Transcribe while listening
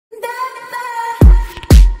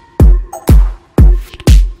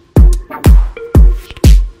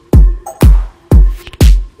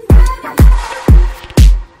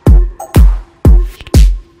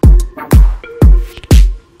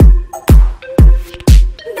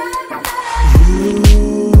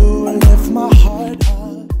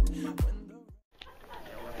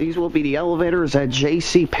These will be the elevators at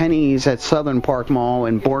JCPenney's at Southern Park Mall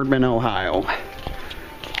in Boardman, Ohio.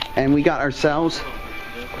 And we got ourselves,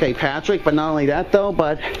 okay, Patrick, but not only that though,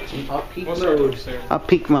 but up peak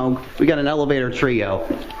mode, we got an elevator trio.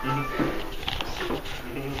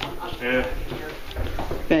 Yeah.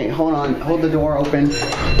 Okay, hold on, hold the door open.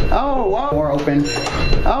 Oh, whoa. Door open.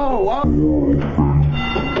 Oh, whoa.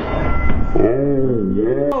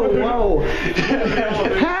 Oh, whoa.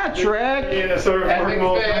 Patrick! Yeah, sorry,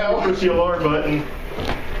 push the alarm button.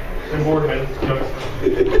 And Boardman.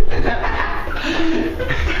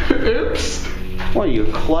 Oops. What are you,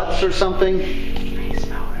 klutz or something? If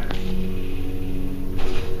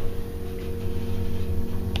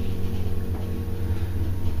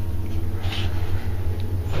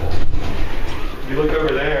you look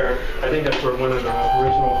over there, I think that's where one of the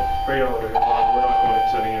original freight elevators was. We're not going,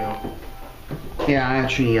 so you know.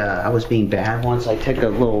 Yeah, I was being bad once. I took a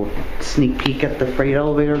little sneak peek at the freight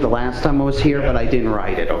elevator the last time I was here, but I didn't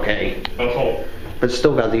ride it, okay? Oh. But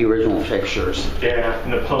still got the original fixtures. Yeah,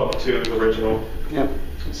 and the pump too is original. Yep.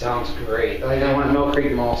 Sounds great. I know when Mill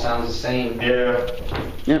Creek Mall sounds the same. Yeah.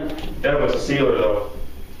 Yep. That was a sealer though.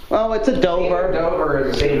 Well, it's a Dover. Dover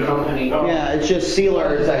is the same company. Oh. Yeah, it's just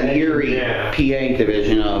Sealer is that Erie, Yeah. PA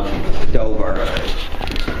division of Dover.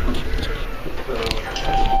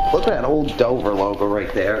 Look at that old Dover logo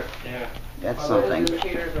right there. Yeah. That's something.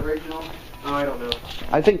 Original? Oh, I don't know.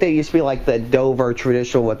 I think they used to be like the Dover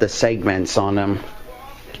traditional with the segments on them.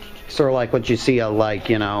 Sort of like what you see like,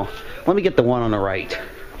 you know. Let me get the one on the right.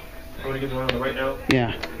 I want to get the one on the right now?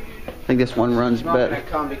 Yeah. I think this one runs It's not better. going to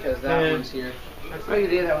come because that one's here. Oh, you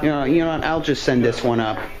did that one. You know what? I'll just send this one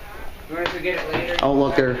up. You want us to get it later? Oh,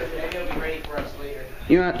 look there. Maybe it'll be ready for us later.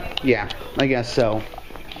 You know what? Yeah, I guess so.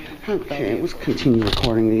 Okay, let's continue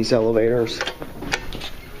recording these elevators.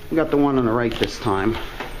 We got the one on the right this time.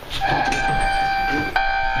 I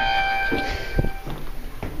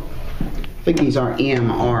think these are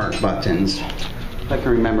EMR buttons, if I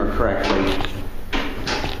can remember correctly.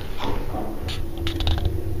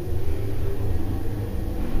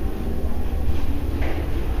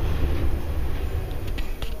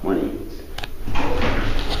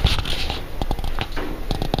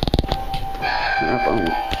 Up on,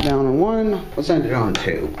 down on one, let's end it on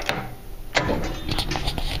two.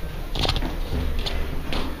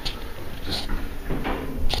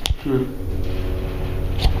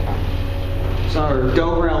 So our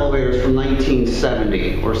Dover elevators from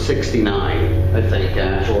 1970 or 69, I think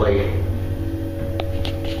actually.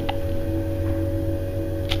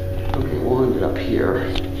 Okay, we'll end it up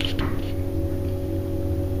here.